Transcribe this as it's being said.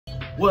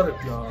What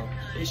up, y'all?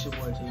 It's your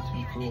boy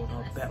J2 Cool, and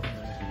I'm back with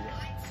another video.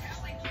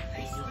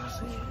 And you know what I'm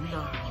saying? You know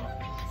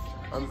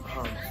how I'm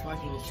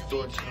flagging this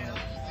story time.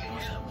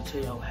 I'm gonna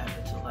tell y'all what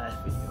happened to the last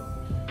video.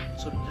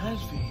 So the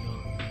last video,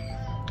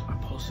 I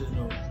posted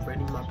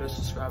rating my best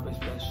subscribers,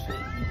 best fit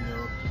video. You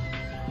know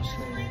what I'm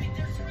saying?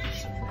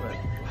 But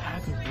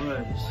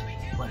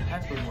what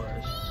happened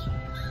was,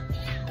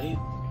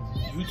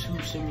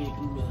 YouTube sent me an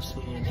email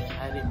saying that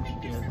I didn't make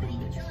their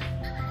agreement.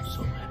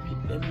 So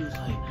that means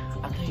like,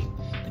 I think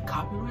the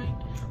copyright,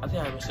 I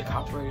missed the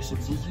copyright some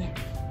music,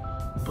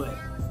 but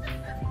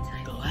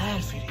the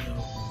last video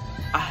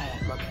I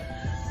had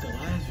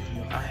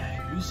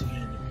music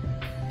in it,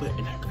 but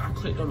I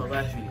clicked on the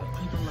last video.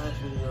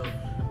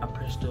 I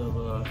pressed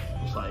the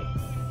it's like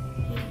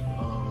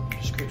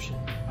description.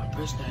 I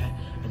pressed that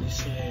and it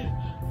said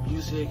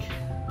music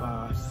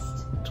by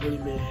 20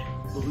 Man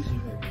Louis.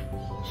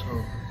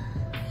 So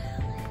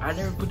I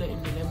never put that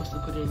in there. They must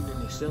have put it in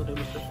themselves. They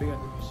must have figured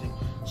out the music.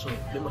 So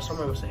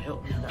somebody must have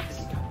helped me not to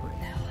get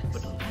copyright.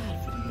 But the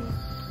last video,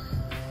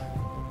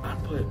 I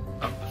put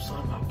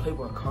my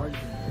Playboy card in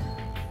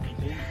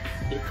there,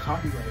 and they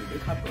copyrighted. They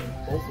copyrighted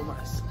both of my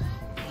channels.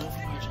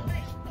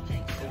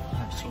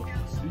 So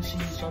you see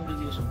some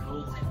videos on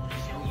both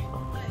channel.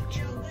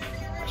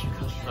 That's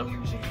because for some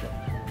reason that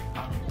I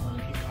don't want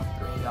to get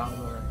copyrighted. I don't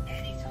want to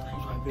use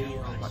my video,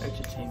 my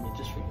entertainment,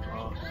 just for y'all. You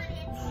know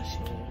what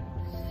I'm saying?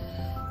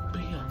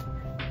 But yeah,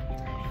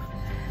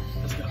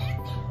 let's go.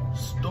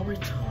 Story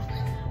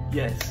time.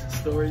 Yes,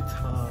 story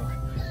time.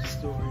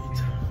 Story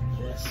time.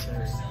 Yes,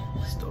 sir.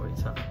 Story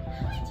time.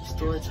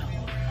 Story time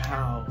on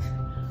how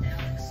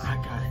I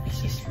got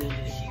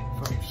suspended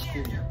from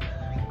school.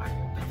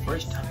 The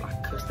first time I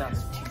cussed out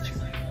the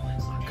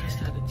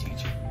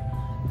teacher.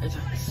 It's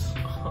like, let's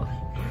go.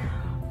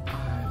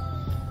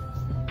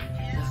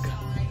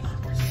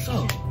 So,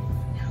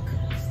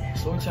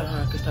 story time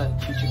how I cussed out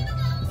the teacher.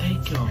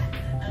 Thank y'all.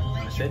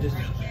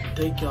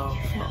 Thank y'all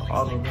for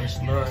all the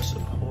much love,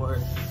 support,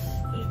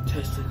 and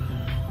testing me.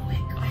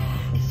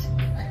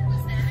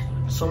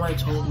 Somebody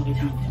told me to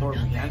do more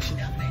reaction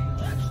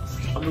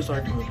videos. I'm gonna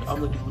start doing it. I'm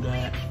gonna do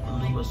that.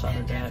 I'm gonna do a side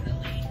of that.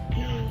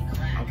 And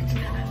I'm gonna do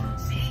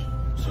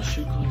some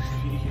shoot clips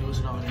and videos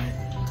and all that.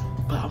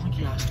 But I'm gonna give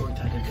y'all a story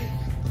time today.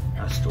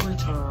 Now, story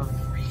time,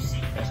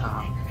 that's how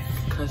I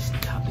cussed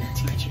out the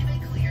teacher.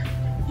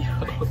 Yo,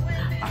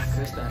 I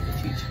cussed out the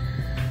teacher.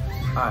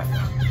 Alright,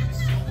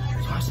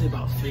 so I say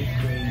about 5th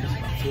grade. This is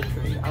about 5th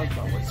grade. I was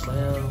about, what,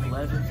 12,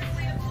 11?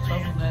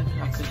 12,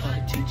 11, I cussed out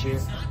the teacher. You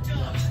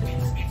know what I'm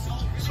saying?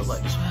 So,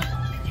 like, this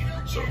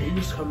happened. So, we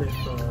was coming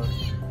from,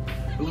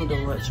 we went to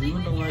lunch.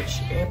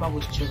 Everybody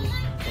was chilling.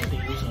 And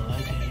then it was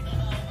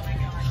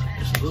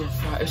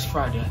like, it's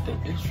Friday, I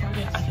think. It was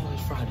Friday? I think it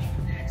was Friday.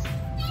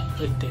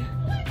 Right there.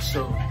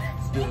 So,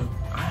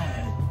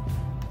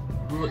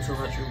 we went to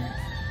lunch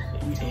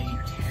and we ate.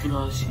 You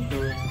know what I'm saying?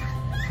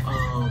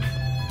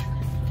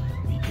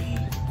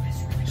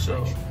 So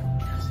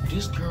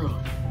this girl,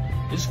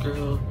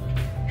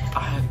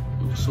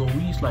 so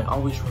we used like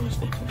always run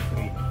snakes in the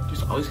grade.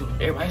 Just always go,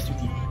 everybody has to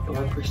be, and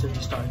one person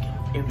just started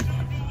killing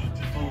everybody.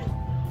 Oh,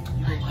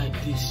 you don't like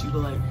this, you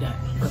don't like that,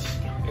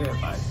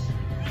 everybody.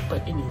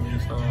 But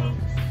anyways, so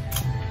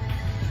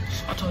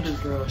I told this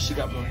girl she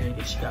got more head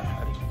and she got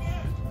body.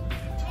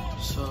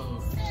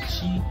 So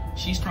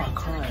she started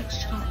crying.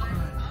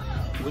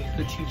 With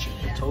the teacher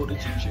and told the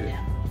teacher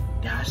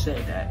that I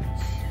said that.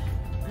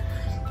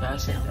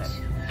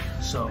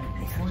 So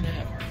before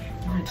that,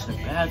 we went to the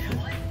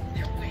bathroom.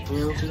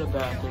 We went to the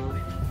bathroom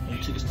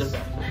and took us to the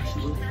bathroom. She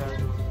went to the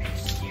bathroom.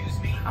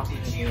 I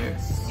went in there.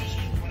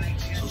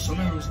 So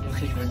somebody was gonna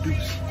take her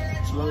deuce.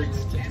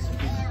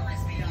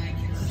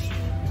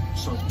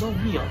 So no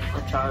me,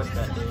 I'm tired of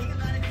that day.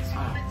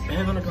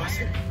 Man on the glass,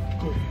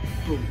 boom,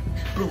 boom,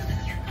 boom.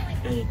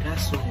 And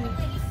that's when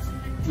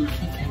he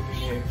came in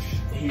here and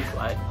he's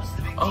like,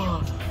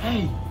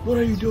 hey, what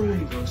are you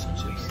doing? Or some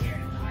shit like that.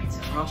 So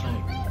I was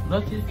like,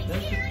 nothing.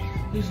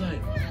 He's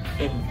like,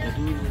 and the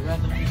dude in the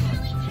bathroom, he's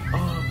like,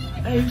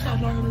 hey, you stop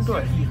knocking on the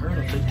door. He heard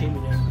him, so he came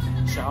in there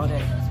and said all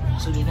that.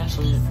 So then that's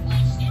when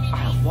I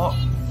walked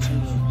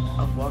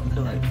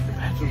to like, the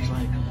bathroom's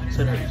like,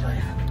 so that he's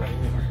like, right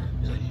here.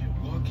 He's like, you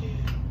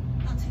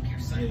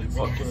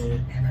walk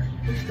in,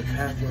 it's the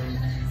bathroom,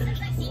 and it's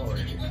the wall right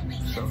here.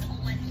 So,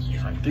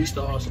 it's like 3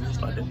 stalls, and it's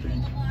like the 3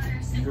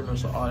 urinals,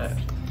 so all that.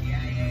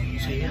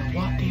 So yeah, I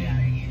walked in,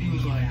 he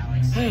was like,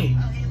 hey,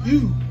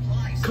 you,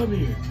 come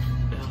here.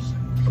 And I was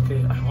like,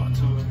 okay, I walked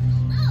to him,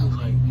 he was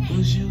like,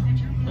 who's you?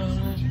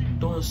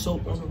 Throwing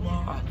soap on the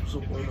wall. I threw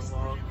soap on the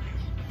wall.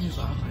 He was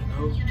like, I was like,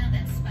 no.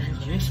 He was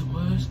like, yes it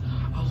was.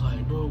 I was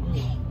like, no it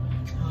wasn't.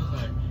 He was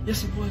like,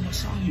 yes it was, I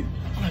saw you.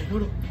 I'm like, no,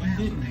 you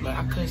didn't. Like,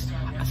 I cussed.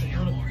 I said,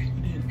 no, you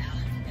didn't.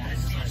 And he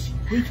was like,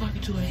 who are you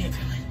talking to again?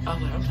 I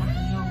was like, I'm talking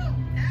to you.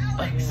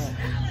 I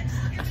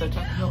said,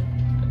 talking to you.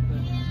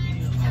 He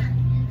was like,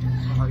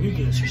 oh, you're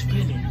getting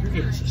suspended. I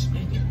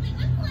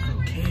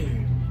don't care.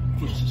 You're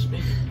getting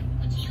suspended.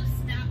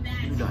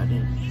 You know I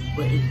didn't.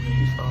 But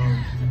anyways,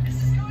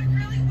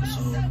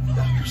 so I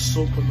threw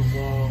soap on the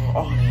wall,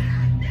 all that.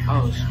 I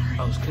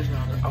was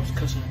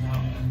cussing him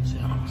out,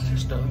 saying all that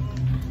stuff.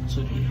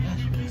 So then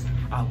that's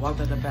when I walked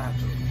out the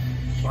bathroom,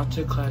 walked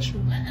to the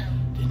classroom.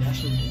 Then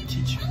that's when the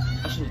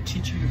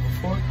teacher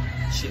before,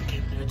 she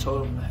came there and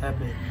told him what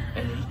happened,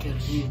 and he came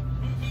to me,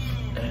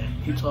 and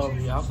he told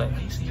me, I was like,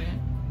 hey, see that?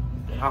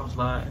 And I was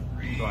lying,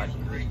 so I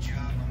didn't.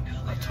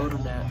 I told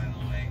him that,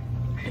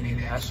 and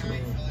then that's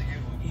when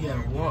he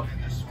had walked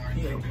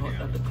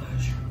out the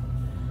classroom.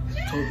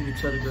 Told me to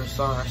tell the girl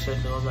sorry. I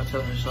said no, I'm not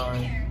telling her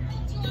sorry.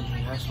 And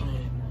then that's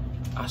when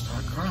I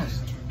started crying.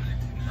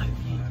 Like,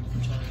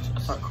 I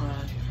started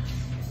crying.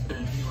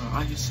 And he went,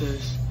 Aya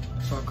says,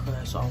 I started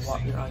crying. So I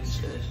walked in, Aya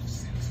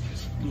says,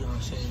 you know what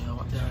I'm saying? I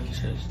walked in, Aya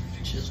says,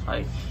 she's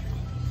like,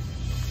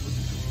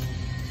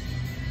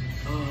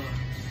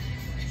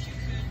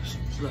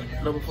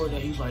 no, before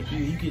that, he was like,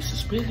 you get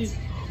suspended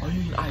or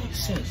you get Aya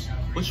says.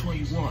 Which one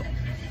you want?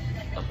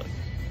 I was like,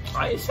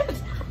 Aya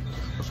says.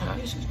 I was like,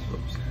 Aya says.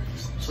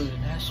 So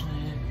then that's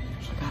when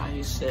I got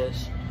Aya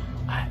says.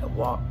 I had to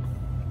walk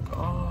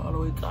all the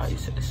way to Aya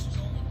says.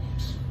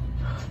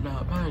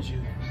 Now, mind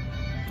you,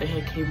 they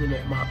had came in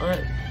there. My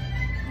aunt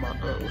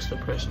was the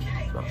principal.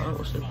 My aunt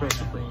was the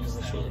principal, you know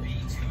what I'm saying?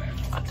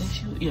 I think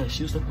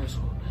she was the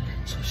principal.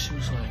 So she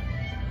was like,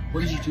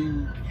 what did you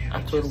do?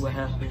 I told her what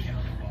happened,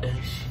 and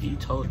she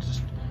told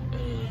us,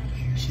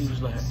 and she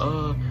was like,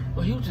 well,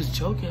 he was just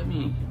joking at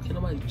me. Can't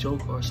nobody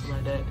joke or something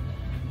like that.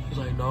 He was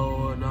like, no,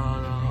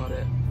 all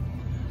that.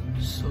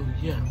 So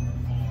yeah,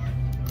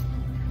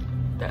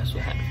 that's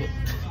what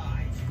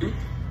happened.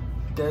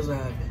 That's what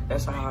happened.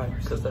 That's how I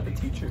cussed at the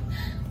teacher.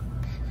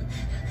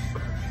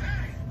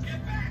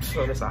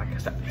 So that's how I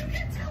cussed at the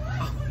teacher.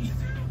 Oh, yeah.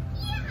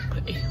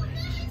 But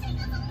anyways,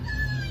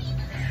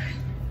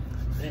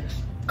 let's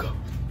go.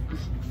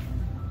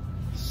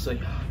 So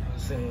yeah, I'm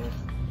saying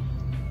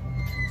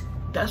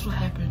that's what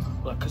happened.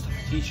 Like, cussed at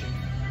the teacher.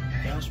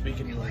 Now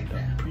speaking of like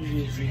the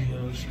previous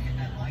videos,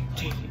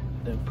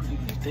 the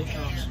previous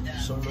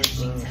takeouts, so much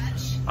love.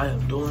 I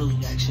am doing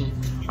reaction.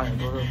 I am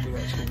doing a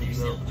reaction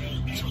video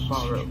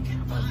tomorrow.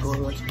 I'm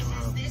doing one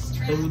tomorrow.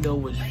 Let me know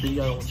which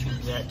video I want you to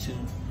react to.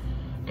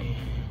 And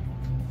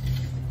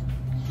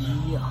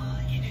yeah,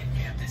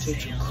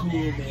 take your cool,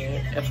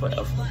 man. F for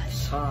time.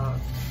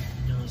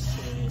 You know what I'm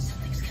saying?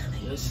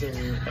 Yes, sir.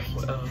 F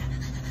for F.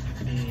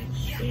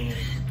 And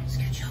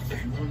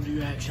if you want to do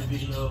reaction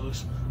videos,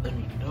 let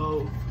me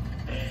know.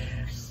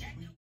 And